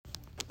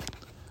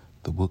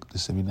The book, The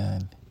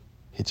 79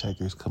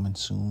 Hitchhikers, coming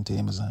soon to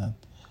Amazon.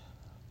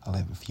 I'll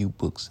have a few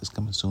books that's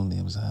coming soon to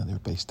Amazon.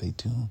 Everybody stay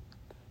tuned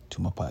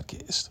to my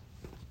podcast.